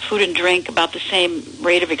 food and drink about the same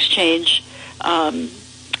rate of exchange. And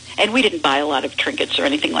we didn't buy a lot of trinkets or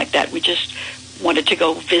anything like that. We just wanted to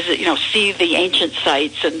go visit, see the ancient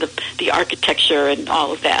sites and the architecture and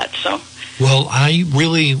all of that. So. Well, I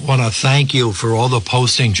really want to thank you for all the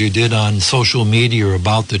postings you did on social media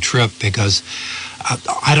about the trip, because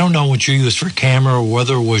I don't know what you used for camera or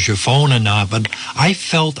whether it was your phone or not, but I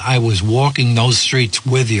felt I was walking those streets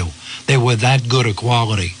with you. They were that good a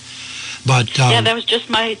quality. But yeah, that was just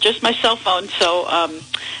my cell phone. So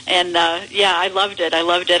yeah, I loved it.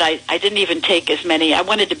 I didn't even take as many. I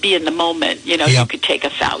wanted to be in the moment. You could take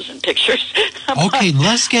 1,000 pictures. Okay,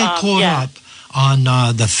 let's get caught up on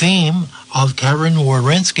the theme of Karen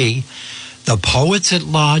Warinsky, the Poets at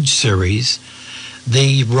Large series,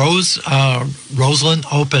 the Roseland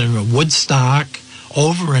Open Woodstock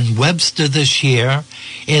over in Webster this year.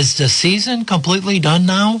 Is the season completely done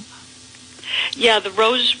now? Yeah, the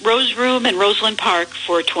Rose Room and Roseland Park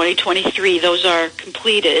for 2023, those are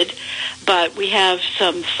completed, but we have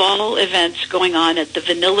some fall events going on at the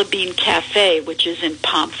Vanilla Bean Cafe, which is in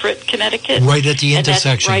Pomfret, Connecticut. Right at the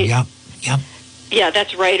intersection, yeah. Yeah,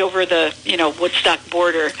 that's right over the, Woodstock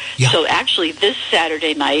border. Yeah. So actually this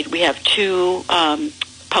Saturday night we have 2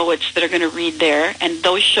 poets that are going to read there, and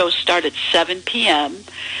those shows start at 7 p.m.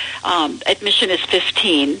 Admission is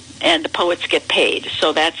 $15, and the poets get paid.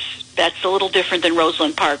 So that's a little different than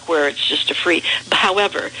Roseland Park, where it's just a free.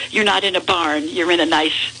 However, you're not in a barn. You're in a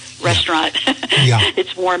nice restaurant. Yeah.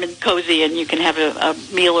 It's warm and cozy, and you can have a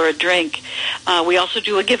meal or a drink. We also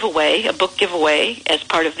do a giveaway, a book giveaway, as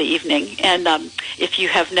part of the evening. And if you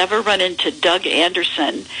have never run into Doug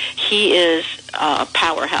Anderson, he is a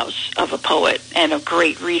powerhouse of a poet and a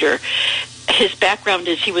great reader. His background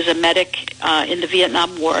is he was a medic in the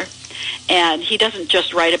Vietnam War. And he doesn't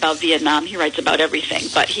just write about Vietnam, he writes about everything.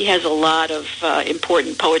 But he has a lot of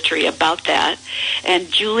important poetry about that.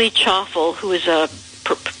 And Julie Choffel, who is a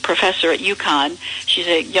professor at UConn, she's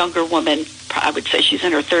a younger woman, I would say she's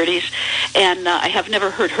in her 30s. And I have never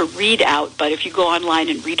heard her read out, but if you go online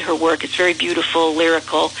and read her work, it's very beautiful,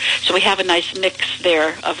 lyrical. So we have a nice mix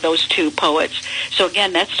there of those two poets. So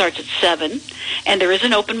again, that starts at 7. And there is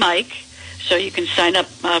an open mic, so you can sign up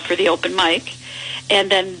for the open mic. And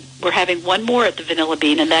then we're having one more at the Vanilla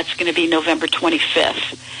Bean, and that's going to be November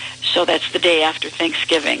 25th. So that's the day after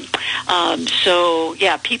Thanksgiving. So,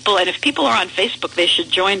 yeah, people, and if people are on Facebook, they should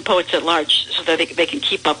join Poets at Large so that they can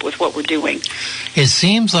keep up with what we're doing. It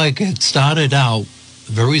seems like it started out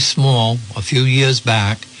very small a few years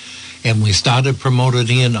back, and we started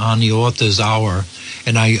promoting it on the Author's Hour,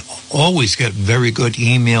 and I always get very good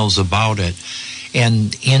emails about it.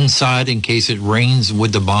 And inside, in case it rains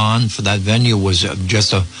with the bond for that venue, was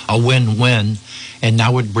just a win-win. And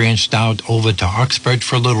now it branched out over to Oxford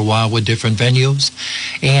for a little while with different venues.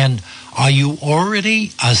 And are you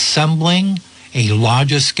already assembling a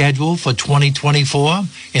larger schedule for 2024?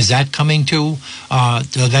 Is that coming to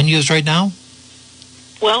the venues right now?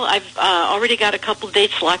 Well, I've already got a couple of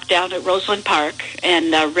dates locked down at Roseland Park,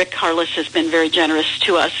 and Rick Harless has been very generous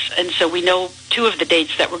to us, and so we know 2 of the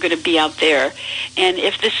dates that we're going to be out there. And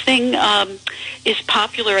if this thing is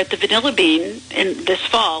popular at the Vanilla Bean in this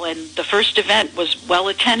fall, and the first event was well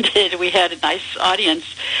attended, we had a nice audience,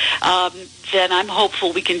 then I'm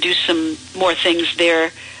hopeful we can do some more things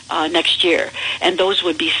there next year. And those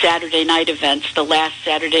would be Saturday night events, the last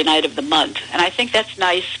Saturday night of the month. And I think that's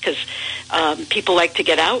nice because people like to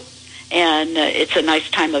get out, and it's a nice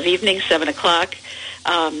time of evening, 7 o'clock.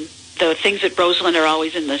 The things at Roseland are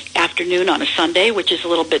always in the afternoon on a Sunday, which is a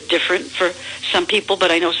little bit different for some people, but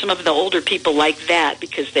I know some of the older people like that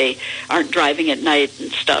because they aren't driving at night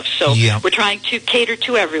and stuff. So We're trying to cater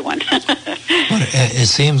to everyone. But it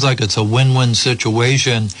seems like it's a win-win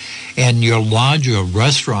situation, and your larger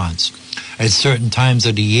restaurants at certain times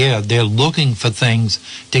of the year, they're looking for things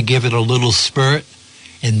to give it a little spurt,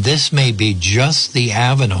 and this may be just the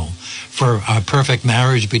avenue for a perfect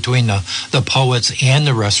marriage between the poets and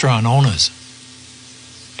the restaurant owners.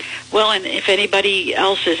 Well, and if anybody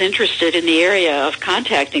else is interested in the area of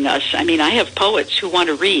contacting us, I mean, I have poets who want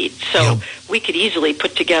to read, so we could easily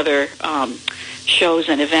put together shows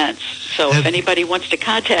and events. So if anybody wants to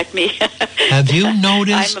contact me, have you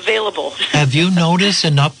noticed, I'm available. Have you noticed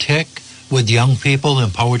an uptick with young people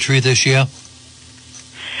in poetry this year?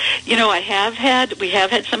 You know, we have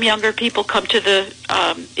had some younger people come to the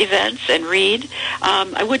events and read.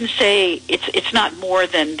 I wouldn't say it's not more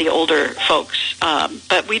than the older folks,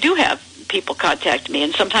 but we do have people contact me,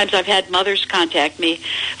 and sometimes I've had mothers contact me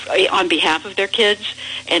on behalf of their kids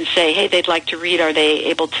and say, hey, they'd like to read. Are they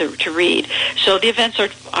able to read? So the events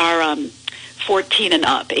are 14 and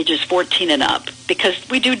up, ages 14 and up, because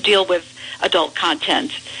we do deal with adult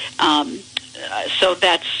content. So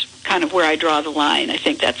that's kind of where I draw the line. I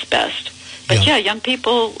think that's best. But young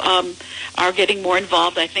people are getting more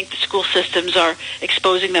involved. I think the school systems are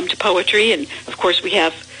exposing them to poetry, and of course we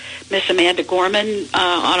have Miss Amanda Gorman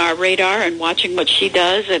on our radar and watching what she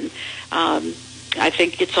does, and I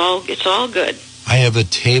think it's all good. I have a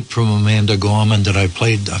tape from Amanda Gorman that I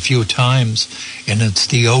played a few times, and it's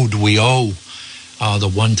the Ode We Owe,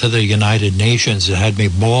 the one to the United Nations. It had me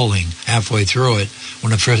bawling halfway through it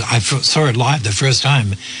when I saw it live the first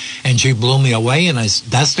time, and she blew me away. And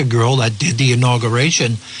that's the girl that did the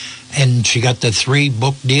inauguration, and she got the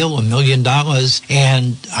 3-book deal, $1 million.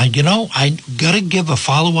 And I got to give a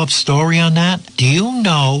follow-up story on that. Do you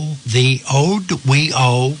know the Ode We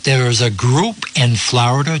Owe? There is a group in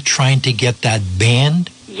Florida trying to get that banned.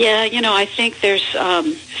 Yeah, I think there's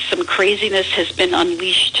some craziness has been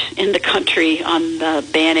unleashed in the country on the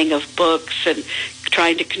banning of books and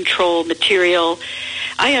trying to control material.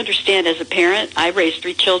 I understand as a parent, I raised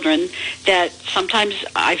 3 children, that sometimes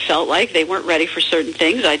I felt like they weren't ready for certain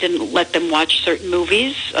things. I didn't let them watch certain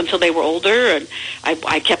movies until they were older, and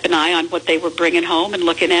I kept an eye on what they were bringing home and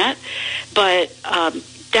looking at. But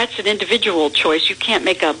that's an individual choice. You can't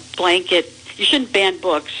make a blanket. You shouldn't ban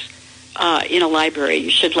books in a library.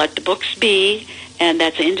 You should let the books be, and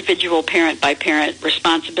that's an individual parent-by-parent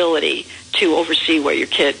responsibility to oversee what your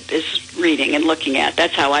kid is reading and looking at.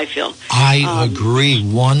 That's how I feel. I agree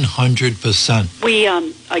 100%. We,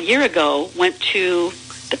 a year ago, went to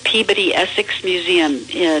the Peabody Essex Museum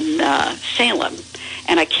in Salem,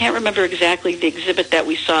 and I can't remember exactly the exhibit that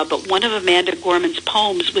we saw, but one of Amanda Gorman's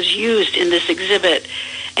poems was used in this exhibit,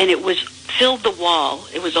 and it filled the wall.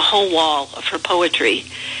 It was a whole wall of her poetry.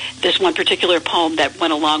 This one particular poem that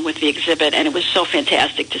went along with the exhibit, and it was so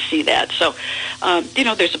fantastic to see that. So,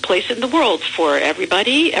 there's a place in the world for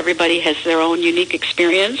everybody. Everybody has their own unique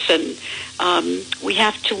experience, and we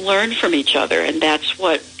have to learn from each other, and that's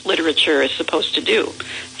what literature is supposed to do.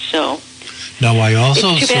 So, Now, I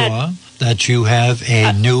also It's too bad. saw that you have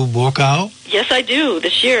a new book out. Yes, I do.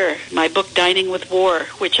 This year, my book, Dining with War,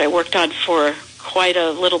 which I worked on for quite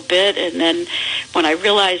a little bit. And then when I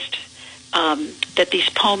realized that these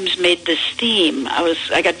poems made this theme,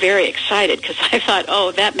 I got very excited because I thought,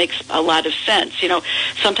 oh, that makes a lot of sense. You know,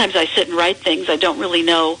 sometimes I sit and write things, I don't really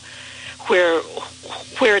know where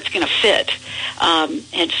it's going to fit.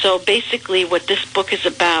 And so basically what this book is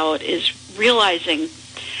about is realizing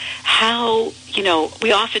how, you know,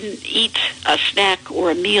 we often eat a snack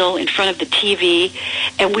or a meal in front of the TV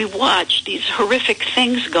and we watch these horrific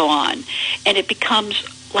things go on and it becomes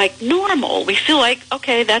like normal. We feel like,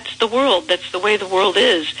 okay, that's the world. That's the way the world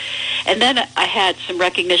is. And then I had some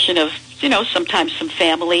recognition of, you know, sometimes some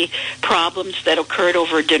family problems that occurred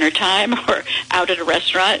over dinner time or out at a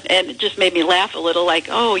restaurant. And it just made me laugh a little like,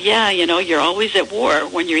 oh, yeah, you know, you're always at war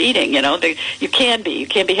when you're eating. You know, you can be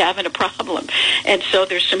having a problem. And so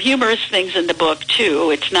there's some humorous things in the book,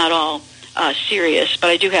 too. It's not all serious, but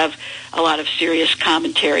I do have a lot of serious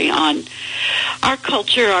commentary on our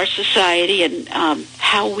culture, our society, and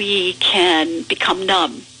how we can become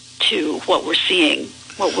numb to what we're seeing,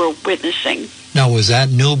 what we're witnessing. Now, is that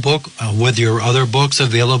new book with your other books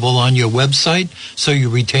available on your website so you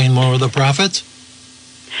retain more of the profits?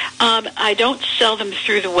 I don't sell them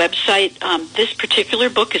through the website. This particular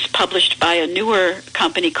book is published by a newer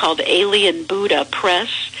company called Alien Buddha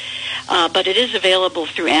Press, but it is available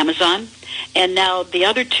through Amazon. And now the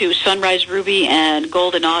other two, Sunrise Ruby and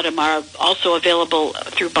Golden Autumn, are also available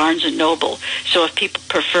through Barnes & Noble. So if people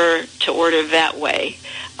prefer to order that way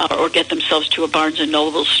or get themselves to a Barnes &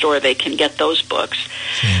 Noble store, they can get those books.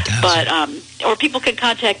 Fantastic. But or people can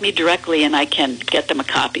contact me directly, and I can get them a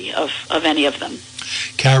copy of any of them.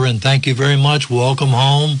 Karen, thank you very much. Welcome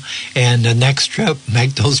home. And the next trip,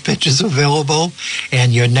 make those pictures available.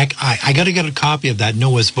 And your I got to get a copy of that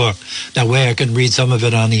newest book. That way I can read some of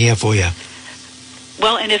it on the air for you.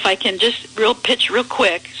 Well, and if I can just pitch real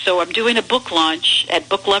quick, so I'm doing a book launch at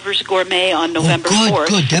Book Lovers Gourmet on November 4th.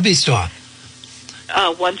 Good. Debbie Star.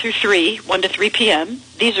 1 to 3 p.m.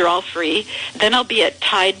 These are all free. Then I'll be at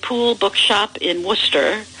Tide Pool Bookshop in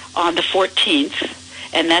Worcester on the 14th,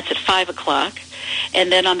 and that's at 5 o'clock.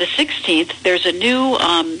 And then on the 16th, there's a new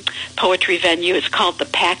poetry venue. It's called the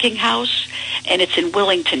Packing House, and it's in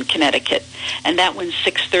Willington, Connecticut. And that one's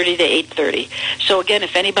 6:30 to 8:30. So again,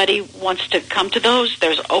 if anybody wants to come to those,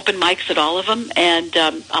 there's open mics at all of them, and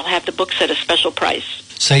I'll have the books at a special price.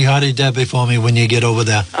 Say hi to Debbie for me when you get over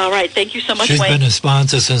there. All right. Thank you so much, She's Wayne. been a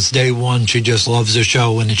sponsor since day one. She just loves the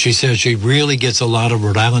show, and she says she really gets a lot of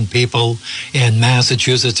Rhode Island people and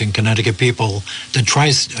Massachusetts and Connecticut people, the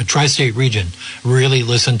tri-state region, really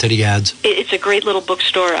listen to the ads. It's a great little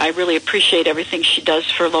bookstore. I really appreciate everything she does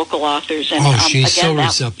for local authors. And she's again, so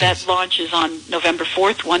receptive. That launch is on November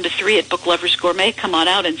 4th, 1 to 3 at Book Lovers Gourmet. Come on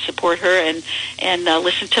out and support her and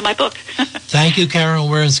listen to my book. Thank you, Karen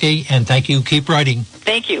Warinsky, and thank you. Keep writing.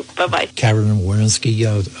 Thank you. Bye-bye. Karen Warinsky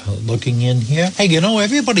looking in here. Hey,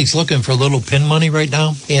 everybody's looking for a little pin money right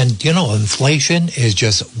now. And, inflation is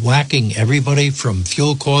just whacking everybody from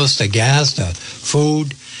fuel costs to gas to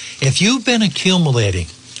food. If you've been accumulating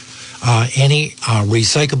any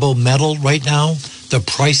recyclable metal right now, the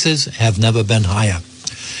prices have never been higher.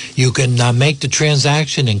 You can make the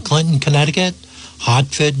transaction in Clinton, Connecticut,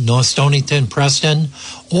 Hartford, North Stonington, Preston,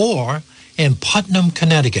 or in Putnam,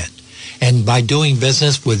 Connecticut. And by doing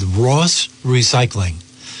business with Ross Recycling,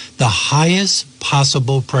 the highest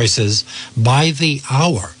possible prices by the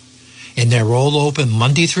hour. And they're all open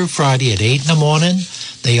Monday through Friday at 8 in the morning.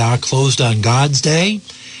 They are closed on God's Day.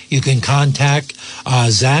 You can contact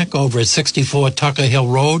Zach over at 64 Tucker Hill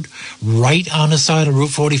Road, right on the side of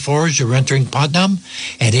Route 44 as you're entering Putnam,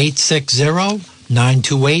 at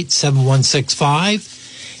 860-928-7165.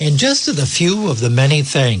 And just a few of the many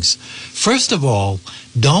things. First of all,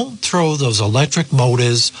 don't throw those electric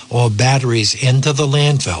motors or batteries into the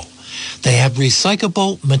landfill. They have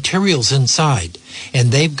recyclable materials inside,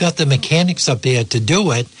 and they've got the mechanics up there to do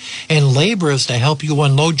it, and laborers to help you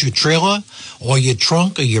unload your trailer or your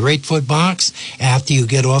trunk or your 8-foot box after you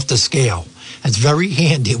get off the scale. It's very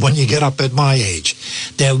handy when you get up at my age.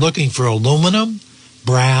 They're looking for aluminum,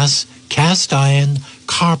 brass, cast iron,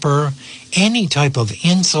 copper, any type of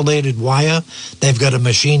insulated wire. They've got a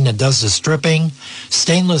machine that does the stripping,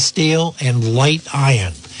 stainless steel, and light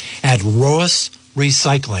iron at Ross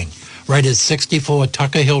Recycling, right at 64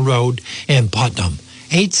 Tucker Hill Road in Putnam.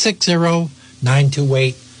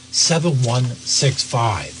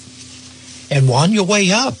 860-928-7165. And on your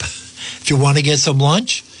way up, if you want to get some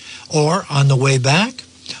lunch, or on the way back,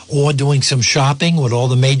 or doing some shopping with all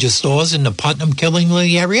the major stores in the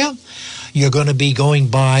Putnam-Killingly area, you're going to be going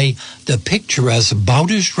by the picturesque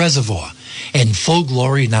Bowdish Reservoir in full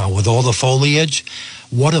glory now with all the foliage.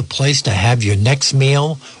 What a place to have your next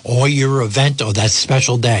meal or your event or that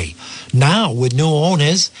special day. Now, with new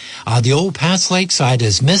owners, the old Past Lakeside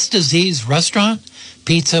is Mr. Z's Restaurant,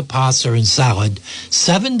 Pizza, Pasta, and Salad,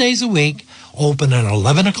 7 days a week, open at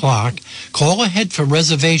 11 o'clock. Call ahead for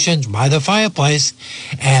reservations by the fireplace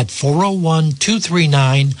at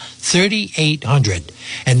 401-239-3800.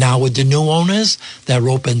 And now with the new owners, they're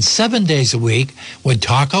open 7 days a week with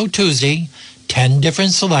Taco Tuesday, 10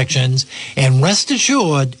 different selections, and rest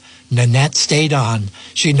assured, Nanette stayed on.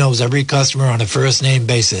 She knows every customer on a first-name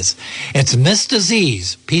basis. It's Mr.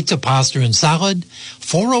 Z's Pizza, Pasta, and Salad,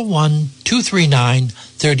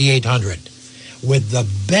 401-239-3800, with the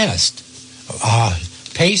best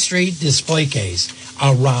pastry display case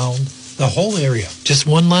around the whole area. Just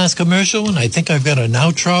one last commercial, and I think I've got an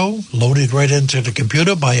outro loaded right into the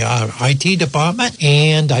computer by our IT department,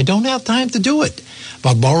 and I don't have time to do it.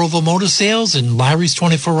 But Barber Motor Sales and Larry's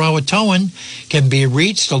 24-hour towing can be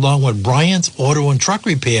reached along with Bryant's Auto and Truck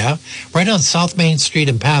Repair right on South Main Street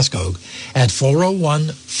in Pasco at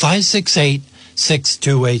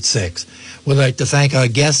 401-568-6286. We'd like to thank our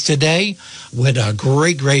guest today with a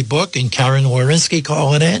great book, and Karen Warinsky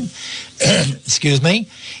calling in. Excuse me.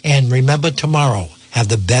 And remember, tomorrow, have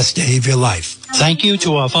the best day of your life. Thank you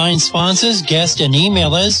to our fine sponsors, guests, and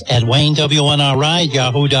emailers at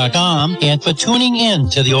WayneWNRI@yahoo.com, and for tuning in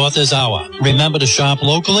to the Author's Hour. Remember to shop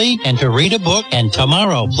locally and to read a book, and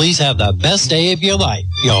tomorrow, please have the best day of your life.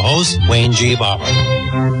 Your host, Wayne G. Barber.